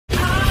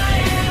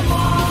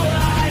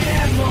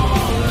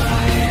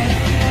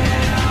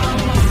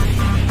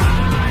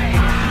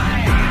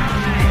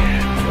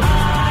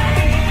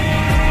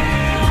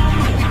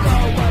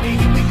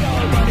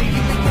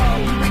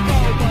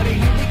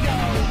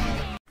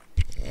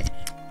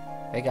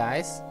Hey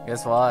guys,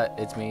 guess what?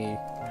 It's me.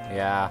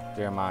 Yeah,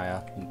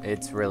 Jeremiah.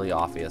 It's really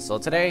obvious. So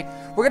today,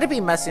 we're gonna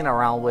be messing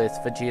around with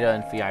Vegeta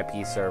and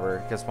VIP server,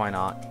 because why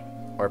not?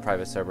 Or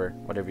private server,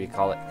 whatever you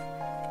call it.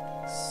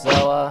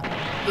 So,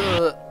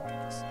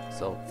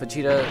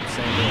 Vegeta,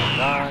 Saiyan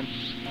God.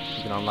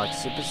 You can unlock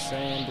Super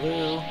Saiyan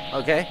Blue.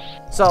 Okay,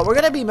 so we're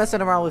gonna be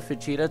messing around with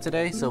Vegeta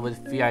today. So with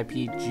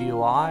VIP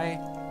GUI,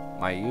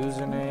 my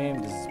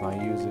username. This is my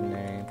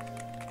username.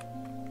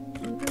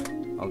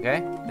 Okay,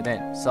 and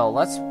then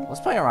let's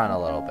play around a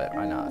little bit.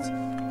 Why not?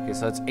 Okay,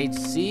 so it's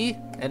HC,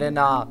 and then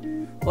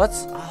what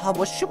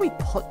should we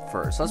put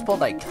first? Let's put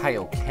like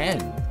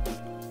Kaioken.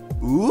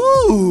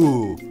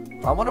 Ooh,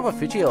 I wonder what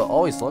Vegeta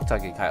always looked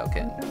like in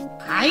Kaioken.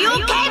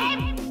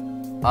 Kaioken.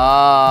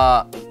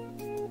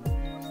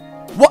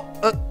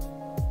 What?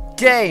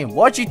 Game,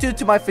 what'd you do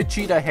to my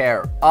Vegeta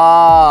hair?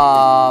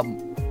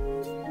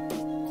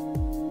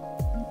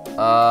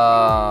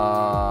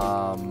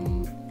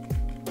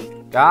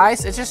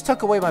 Guys, it just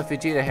took away my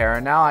Vegeta hair,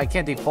 and now I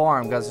can't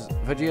deform because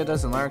Vegeta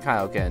doesn't learn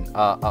Kaioken.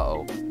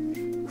 Uh-oh.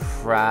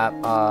 Crap.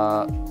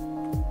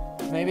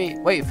 Maybe.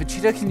 Wait,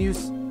 Vegeta can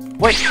use.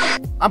 Wait,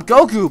 I'm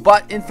Goku,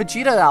 but in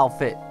Vegeta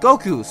outfit.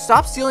 Goku,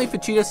 stop stealing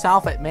Vegeta's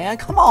outfit, man.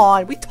 Come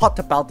on. We talked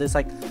about this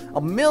like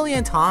a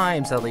million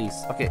times at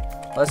least. Okay,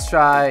 let's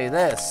try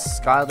this.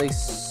 Godly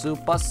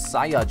Super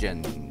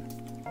Saiyajin.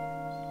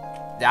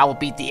 That will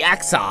beat the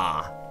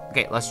Exa.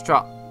 Okay, let's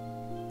try.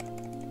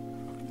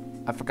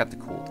 I forgot the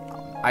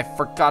cooldown. I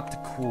forgot the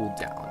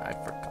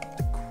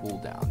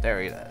cooldown.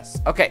 There it is.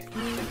 Okay.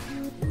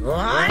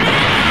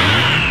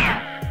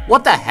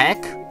 What the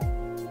heck?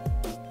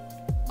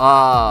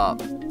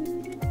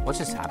 What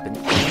just happened?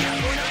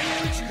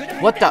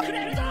 What the?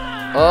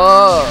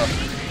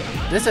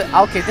 This is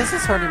okay. This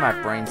is hurting my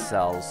brain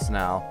cells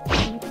now.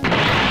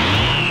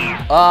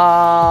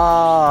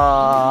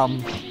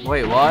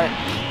 Wait, what?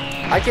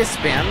 I can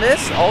spam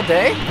this all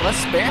day? Let's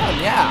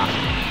spam,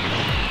 yeah.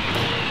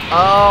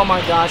 Oh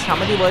my gosh, how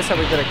many lists are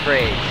we gonna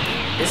create?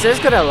 Is this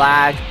gonna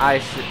lag? I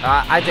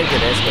think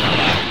it is gonna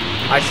lag.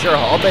 I sure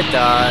hope it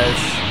does.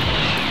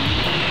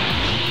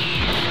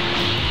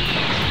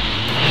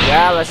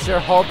 Yeah, let's sure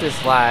hope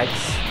this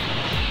lags.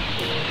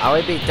 I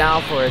would be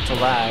down for it to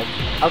lag.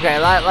 Okay,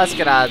 let's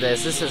get out of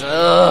this. This is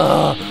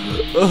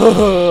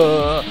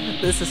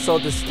this is so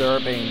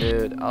disturbing,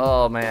 dude.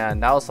 Oh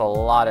man, that was a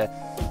lot of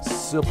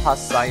Super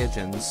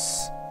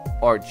Saiyajins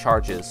or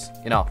charges,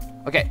 you know.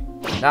 Okay,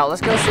 now let's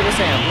go Super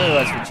Saiyan Blue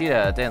as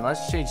Vegeta. Then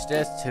let's change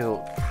this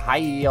to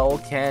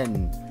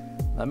Kaioken.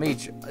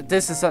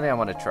 This is something I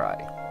want to try.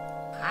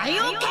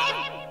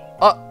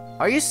 Kaioken?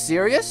 Are you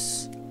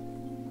serious?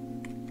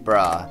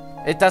 Bruh,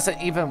 it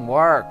doesn't even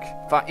work.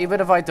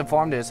 Even if I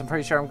deform this, I'm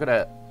pretty sure I'm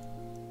gonna...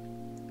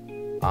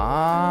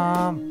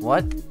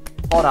 what?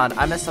 Hold on,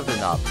 I messed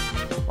something up.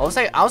 What was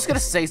I was gonna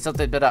say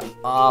something, but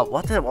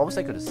what was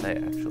I gonna say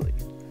actually?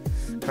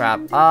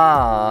 Crap.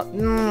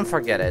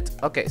 Forget it.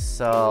 Okay,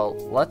 so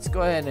let's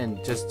go ahead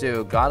and just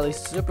do Godly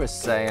Super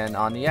Saiyan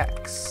on the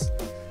X.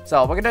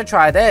 So we're gonna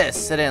try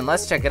this, and then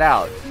let's check it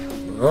out.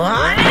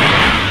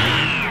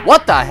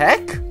 What the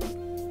heck?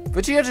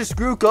 Vegeta just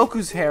grew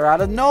Goku's hair out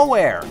of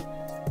nowhere.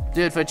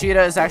 Dude,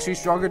 Vegeta is actually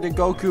stronger than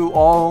Goku.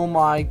 Oh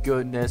my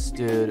goodness,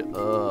 dude.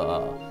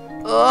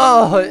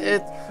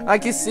 I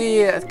can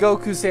see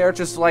Goku's hair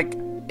just like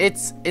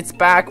it's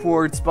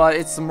backwards, but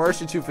it's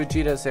submerged into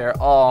Vegeta's hair.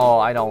 Oh,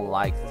 I don't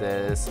like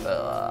this.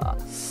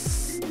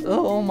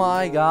 Oh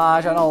my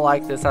gosh, I don't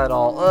like this at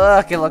all.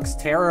 Ugh, it looks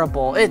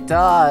terrible. It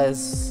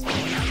does.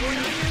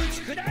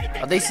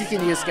 At least you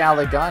can use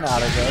Scaly Gun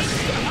out of this.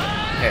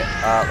 Okay,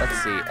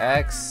 let's see.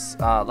 X.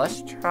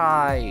 Let's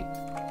try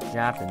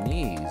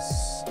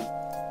Japanese.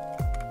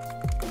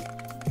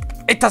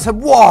 It doesn't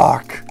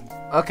work!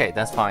 Okay,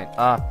 that's fine.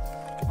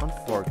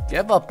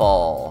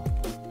 Unforgivable.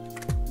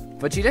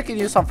 Vegeta can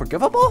use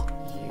Unforgivable?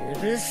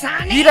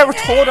 He never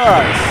told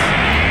us!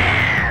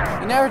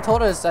 He never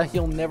told us that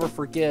he'll never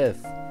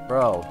forgive.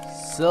 Bro,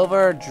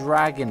 Silver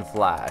Dragon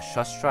Flash.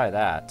 Let's try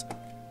that.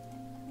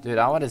 Dude,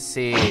 I want to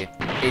see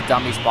a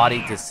dummy's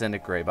body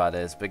disintegrate by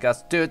this.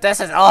 Because, dude, this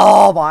is...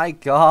 Oh my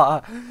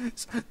god.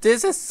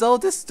 This is so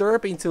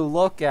disturbing to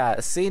look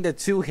at. Seeing the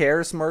two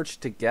hairs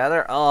merged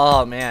together.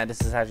 Oh man,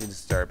 this is actually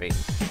disturbing.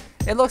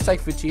 It looks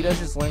like Vegeta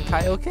just learned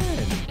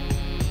Kaioken.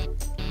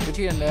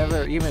 Vegeta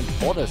never even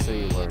told us that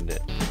he learned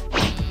it.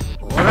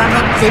 Boom!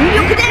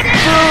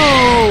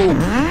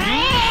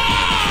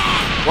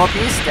 Well,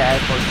 he's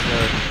dead for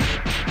sure.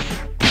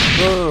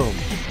 Boom.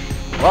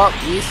 Well,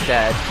 he's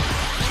dead.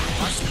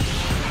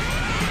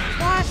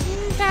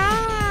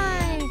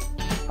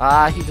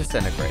 He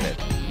disintegrated.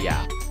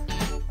 Yeah.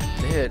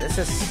 Dude, this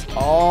is...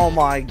 Oh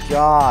my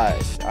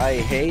gosh. I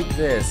hate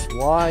this.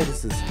 Why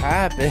does this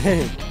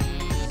happen?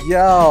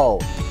 Yo!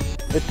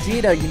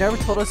 Vegeta, you never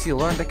told us you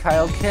learned the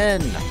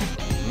Kaioken.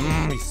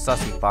 You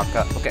sussy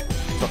baka. Okay,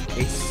 so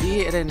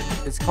HC, and then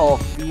it's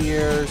called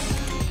Fierce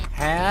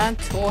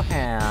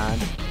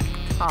Hand-to-Hand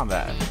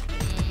Combat.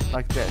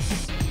 Like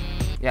this.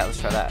 Yeah, let's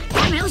try that.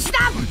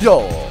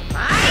 Yo!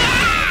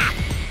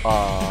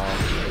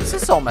 This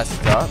is so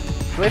messed up.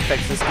 Can we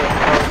fix this game, bro?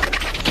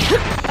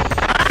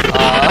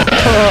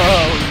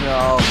 Oh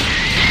no.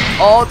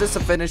 Oh, this is a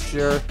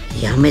finisher.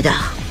 Yameda.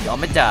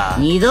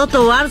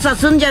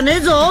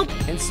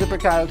 In Super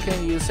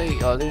Kaioken, you say,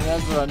 oh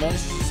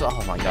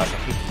my gosh, I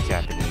hate the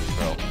Japanese,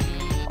 bro.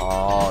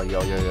 Oh,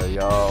 yo.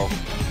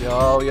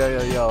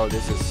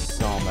 This is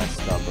so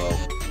messed up, bro.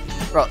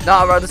 Bro,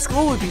 the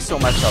school would be so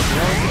messed up. You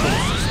know,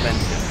 it's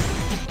suspension.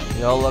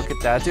 Yo, look at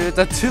that, dude.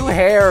 The 2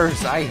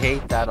 hairs. I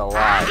hate that a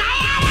lot.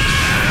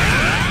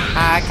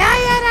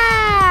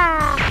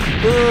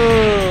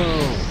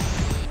 Boom.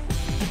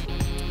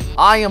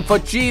 I am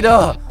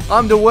Vegeta.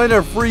 I'm the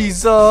winner,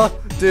 Frieza.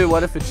 Dude,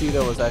 what if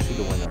Vegeta was actually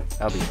the winner?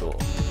 That'd be cool.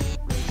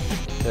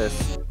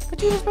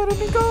 Vegeta's better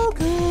than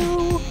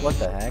Goku. What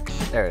the heck?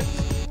 There it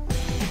is.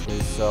 Okay,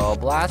 so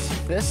Blast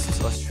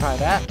Fist. Let's try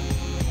that.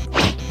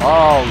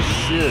 Oh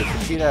shoot!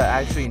 Vegeta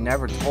actually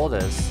never told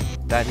us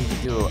that he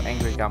could do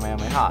Angry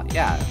Kamehameha.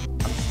 Yeah, I'm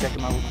just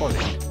checking my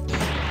recording.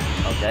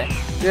 Okay.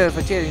 Dude,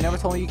 Vegeta, you never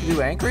told me you could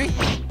do Angry?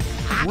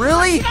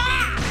 Really?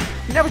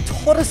 You never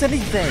told us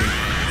anything.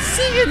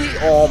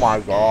 Oh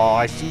my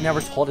gosh, he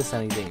never told us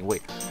anything.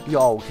 Wait,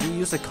 yo, can you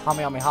use the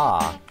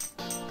Kamehameha?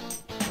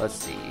 Let's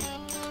see.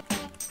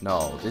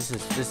 No, this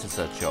is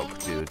a joke,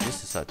 dude.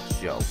 This is a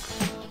joke.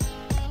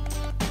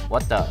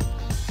 What the?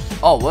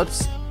 Oh,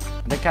 whoops.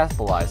 They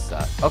capitalized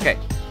that. Okay.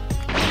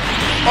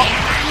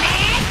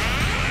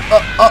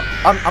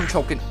 I'm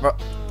choking.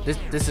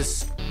 This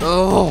is.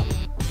 Oh,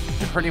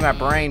 you're hurting my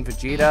brain,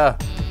 Vegeta.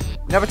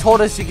 You never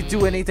told us you could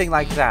do anything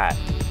like that.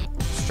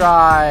 Let's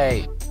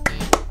try.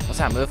 What's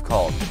that move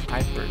called?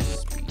 Hyper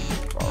Speed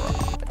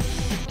Barrage.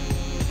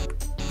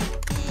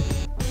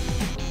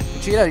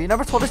 Vegeta, you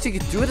never told us you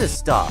could do this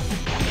stuff.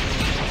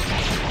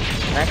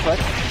 Can I click?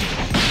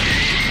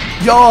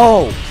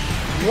 Yo!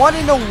 What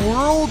in the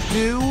world,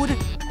 dude?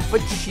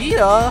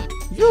 Vegeta,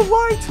 you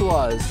lied to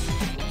us.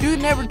 You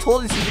never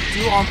told us you could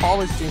do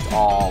unpolished things.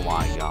 Oh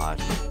my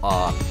gosh.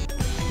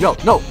 Yo,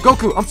 no,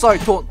 Goku, I'm sorry.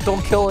 Don't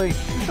kill me.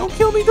 Don't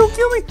kill me. Don't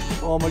kill me.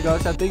 Oh my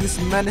gosh, that thing is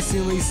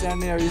menacingly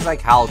standing there. He's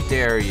like, how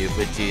dare you,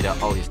 Vegeta?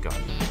 Oh, he's gone.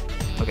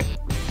 Okay.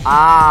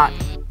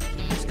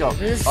 Let's go.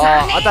 Oh,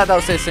 I thought that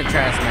was instant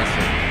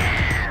transmission.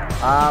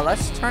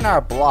 Let's turn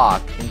our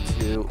block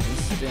into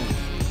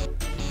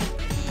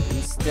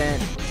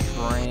instant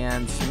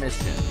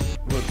transmission.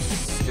 Whoops,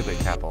 stupid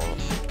caps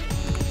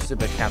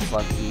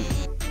lock key.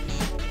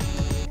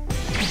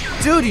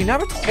 Dude, you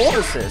never told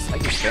us this. I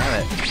can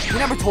stand it. You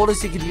never told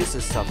us you could use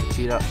this stuff,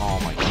 Vegeta. Oh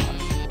my gosh.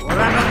 Boom!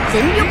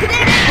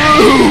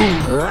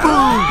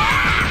 Boom!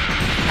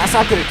 That's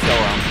not gonna kill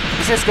him.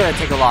 It's just gonna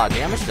take a lot of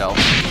damage, though.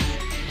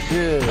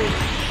 Dude,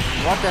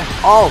 what the?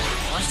 Oh,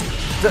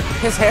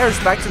 his hair is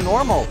back to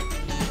normal.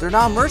 They're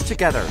not merged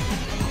together.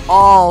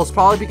 Oh, it's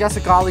probably because the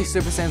godly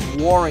Super Saiyan's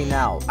warring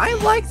out. I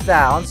like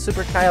that on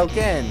Super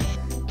Kaioken.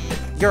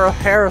 Your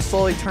hair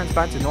slowly turns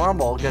back to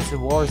normal because it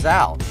wars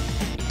out.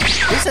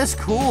 This is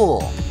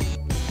cool.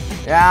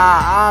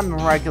 Yeah, I'm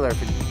regular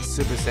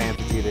Super Saiyan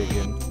Vegeta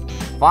again.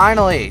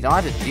 Finally, don't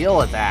have to deal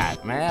with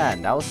that.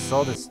 Man, that was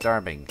so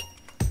disturbing.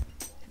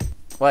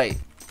 Wait,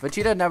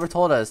 Vegeta never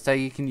told us that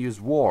you can use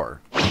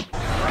war.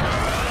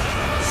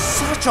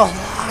 Such a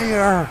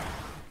liar.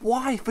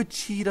 Why,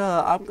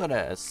 Vegeta? I'm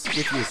gonna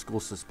give you a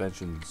school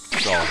suspension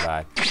so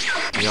bad.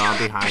 You know, I'm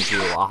behind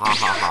you. Ah ha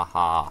ha ha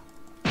ha.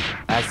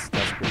 That's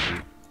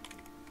creepy.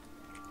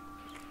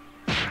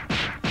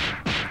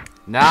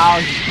 Now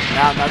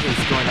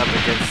he's going up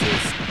against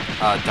his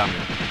dummy.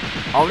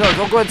 Oh no,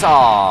 don't go into.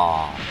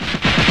 Aww.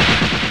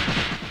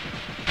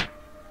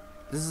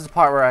 This is the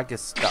part where I get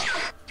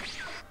stuck.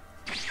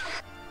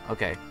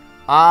 Okay.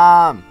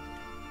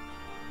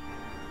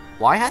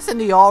 Why hasn't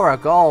the aura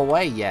go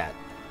away yet?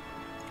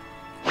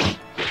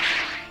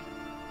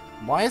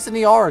 Why isn't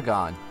the aura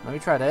gone? Let me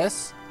try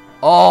this.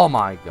 Oh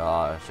my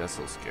gosh, that's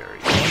so scary.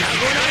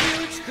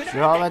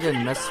 Sure, I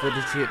didn't mess with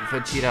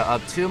Vegeta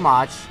up too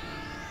much.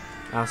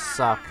 That'll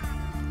suck.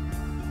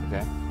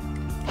 Okay.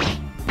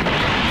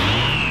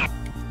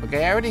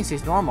 Okay, everything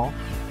seems normal.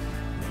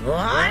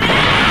 What?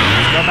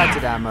 Let's go back to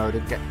that mode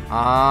again.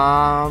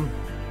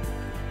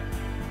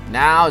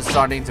 Now it's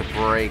starting to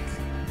break.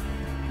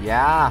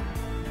 Yeah.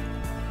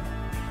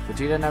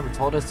 Vegeta never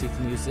told us you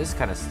can use this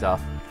kind of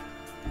stuff.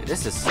 Yeah,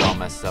 this is so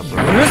messed up,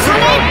 bro.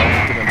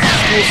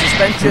 School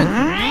suspension.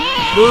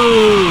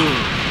 Boom.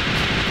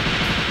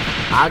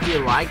 How do you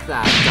like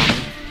that,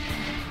 dummy?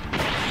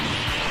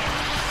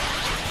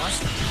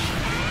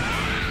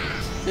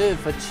 Dude,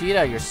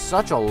 Vegeta, you're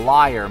such a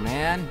liar,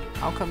 man.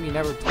 How come you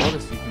never told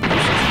us you can use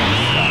this kind of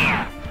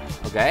stuff?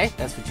 Okay,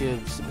 that's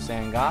Vegeta Super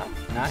Saiyan got.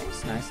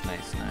 Nice, nice,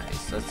 nice,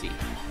 nice. Let's see.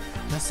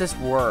 Does this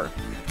work?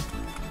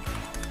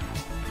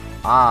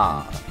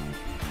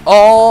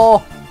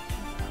 Oh!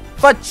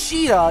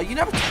 Vegeta, you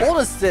never told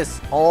us this!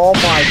 Oh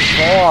my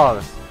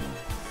god!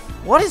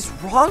 What is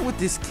wrong with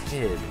this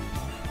kid?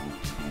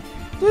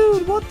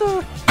 Dude, what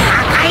the?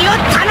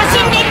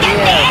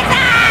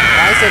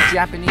 I said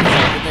Japanese. I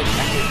did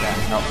that.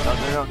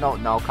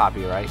 No,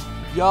 copyright.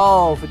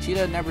 Yo,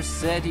 Vegeta never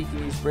said he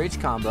can use Rage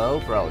Combo.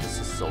 Bro, this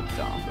is so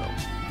dumb, bro.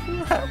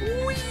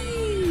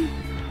 Whee!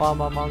 Bong,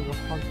 bong, bong,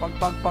 bong, bong,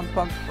 bong, bong,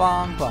 bong,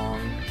 bong,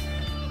 bong.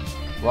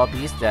 Well,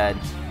 he's dead.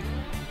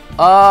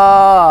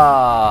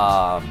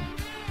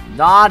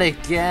 Not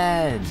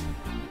again.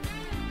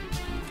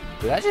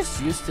 Did I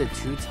just use it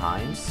 2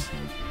 times?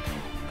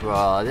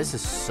 Bro, this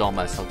is so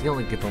messed up. They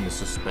only give him a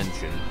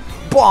suspension.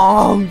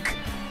 Bonk!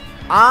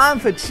 I'm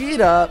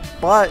Vegeta,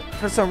 but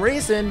for some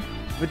reason,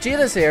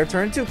 Vegeta's hair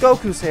turned to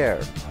Goku's hair.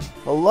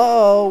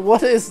 Hello?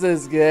 What is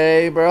this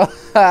game, bro?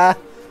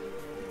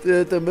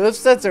 The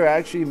movesets are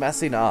actually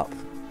messing up.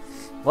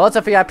 Well, it's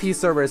a VIP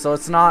server, so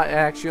it's not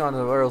actually on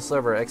the real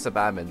server, except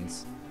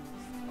admins.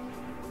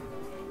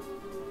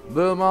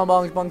 Boom,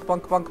 bonk, bonk,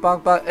 bonk, bonk,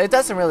 bonk, bonk. It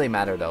doesn't really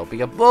matter though,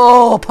 because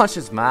punch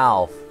his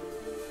mouth.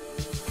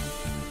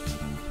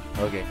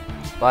 Okay,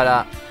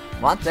 but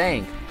one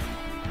thing.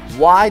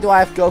 Why do I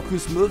have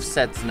Goku's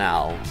movesets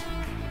now?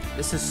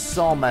 This is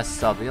so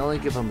messed up. They only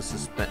give him a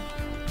suspension.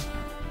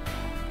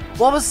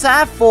 What was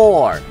that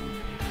for?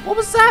 What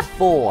was that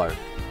for?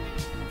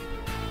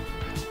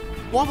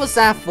 What was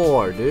that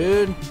for,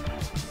 dude?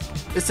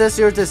 It says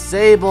you're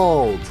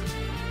disabled.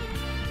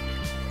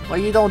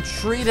 But you don't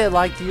treat it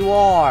like you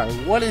are.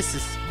 What is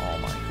this? Oh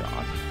my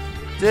god.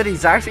 Dude,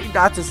 he's actually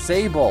not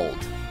disabled.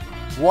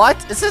 What?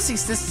 It says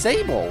he's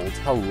disabled.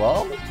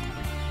 Hello?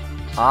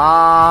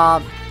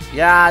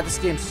 Yeah, this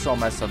game's so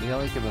messed up. You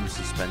only give him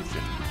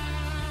suspension.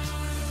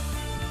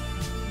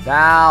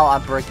 Now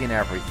I'm breaking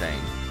everything.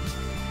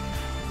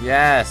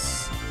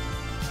 Yes.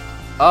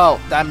 Oh,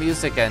 that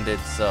music ended,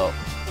 so...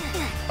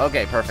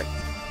 Okay, perfect.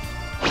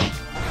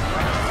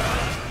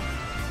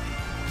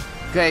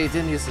 Okay, you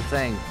didn't use the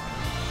thing.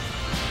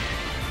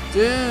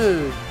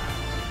 Dude,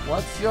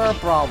 what's your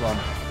problem?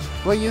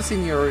 Quit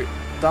using your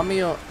dumb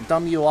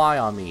UI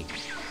on me.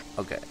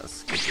 Okay,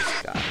 let's get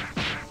this guy.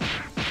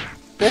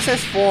 This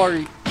is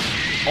for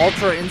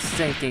Ultra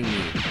Instincting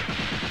me.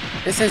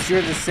 This says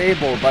you're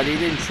disabled, but he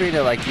didn't treat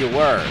it like you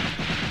were.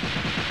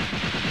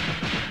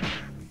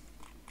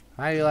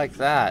 How do you like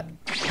that?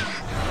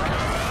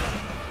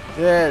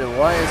 Dude,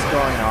 what is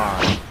going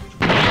on?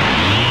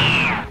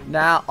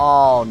 Now,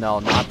 oh no,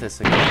 not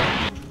this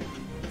again.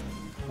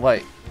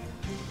 Wait.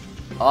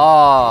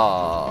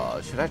 Oh,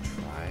 should I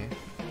try?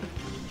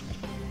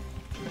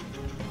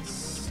 Let's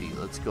see,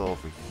 let's go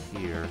over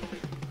here.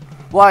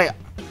 Why?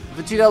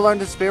 Vegeta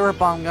learned his Spirit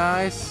Bomb,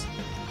 guys.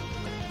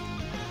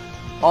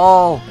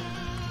 Oh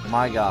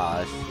my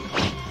gosh.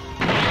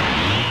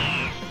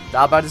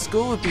 Now, but the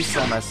school would be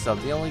so messed up.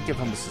 They only give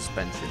him a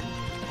suspension.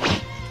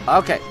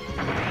 Okay.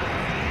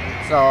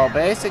 So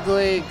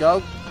basically,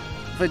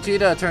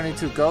 Vegeta turned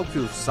into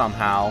Goku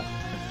somehow.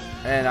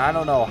 And I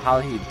don't know how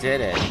he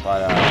did it,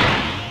 but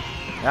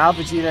now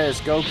Vegeta is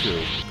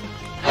Goku.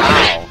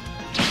 Wow.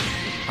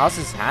 How's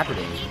this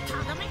happening?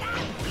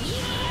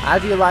 How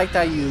do you like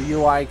that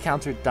UI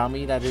countered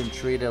dummy that didn't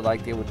treat it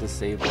like they were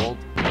disabled?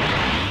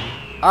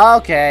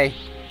 Okay.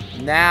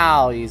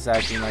 Now he's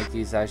acting like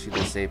he's actually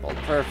disabled.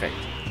 Perfect.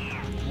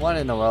 What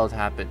in the world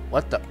happened?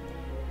 What the?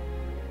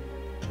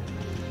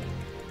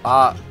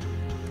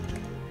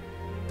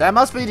 That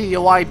must be the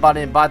UI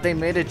button, but they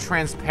made it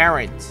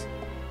transparent.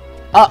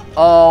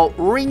 Uh-oh.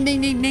 Ring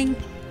ding ding ding.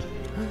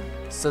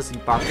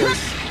 Sussy buckers.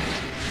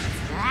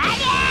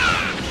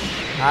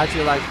 How'd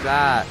you like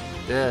that?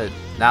 Good.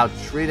 Now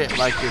treat it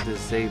like you're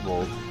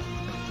disabled.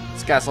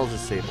 This guy's all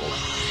disabled.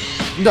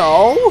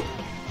 No?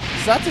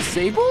 Is that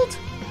disabled?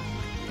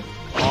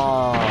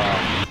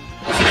 Oh,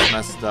 this is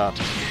messed up.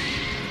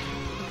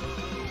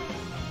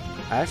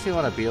 I actually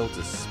want to be able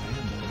to spam it.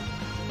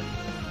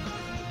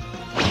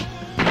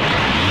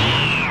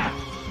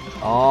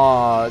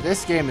 Oh,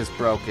 this game is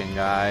broken,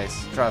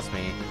 guys. Trust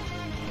me.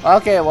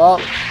 Okay, well,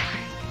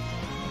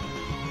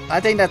 I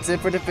think that's it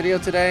for the video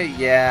today.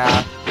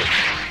 Yeah.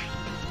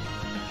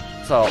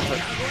 So,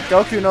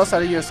 Goku knows how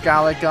to use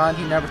Scarlet Gun.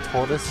 He never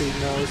told us he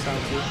knows how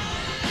to.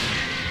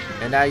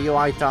 And that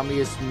UI dummy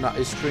is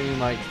treating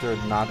like they're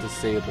not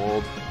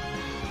disabled.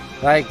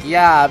 Like,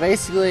 yeah,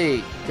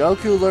 basically,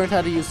 Goku learned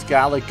how to use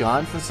Scarlet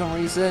Gun for some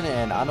reason,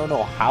 and I don't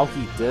know how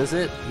he does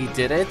it. He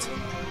did it.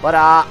 But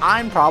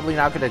I'm probably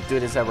not gonna do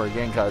this ever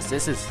again, because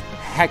this is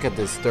hecka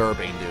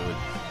disturbing, dude.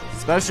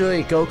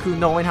 Especially Goku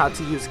knowing how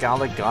to use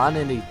Scarlet Gun,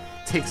 and he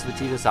takes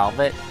Vegeta's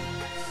outfit.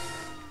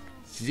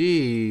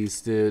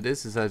 Jeez, dude,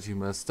 this is actually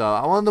messed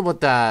up. I wonder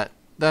what that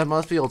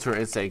must be Ultra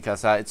Instinct,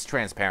 because it's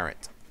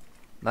transparent.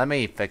 Let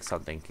me fix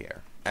something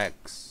here.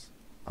 X.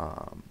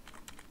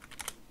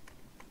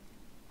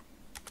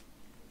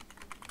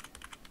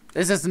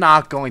 This is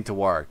not going to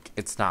work.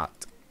 It's not.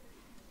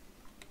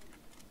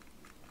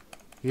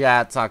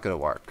 Yeah, it's not gonna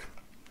work.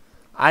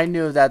 I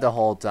knew that the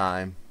whole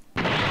time.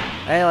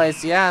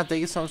 Anyways, yeah, thank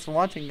you so much for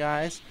watching,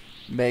 guys.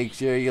 Make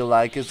sure you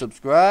like and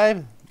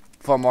subscribe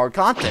for more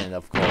content,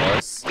 of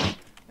course.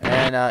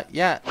 And,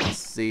 yeah,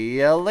 see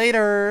you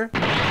later.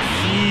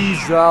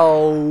 Peace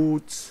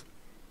out.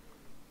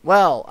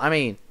 Well, I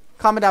mean,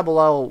 comment down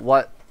below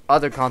what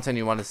other content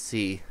you want to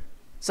see.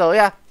 So,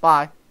 yeah,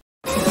 bye.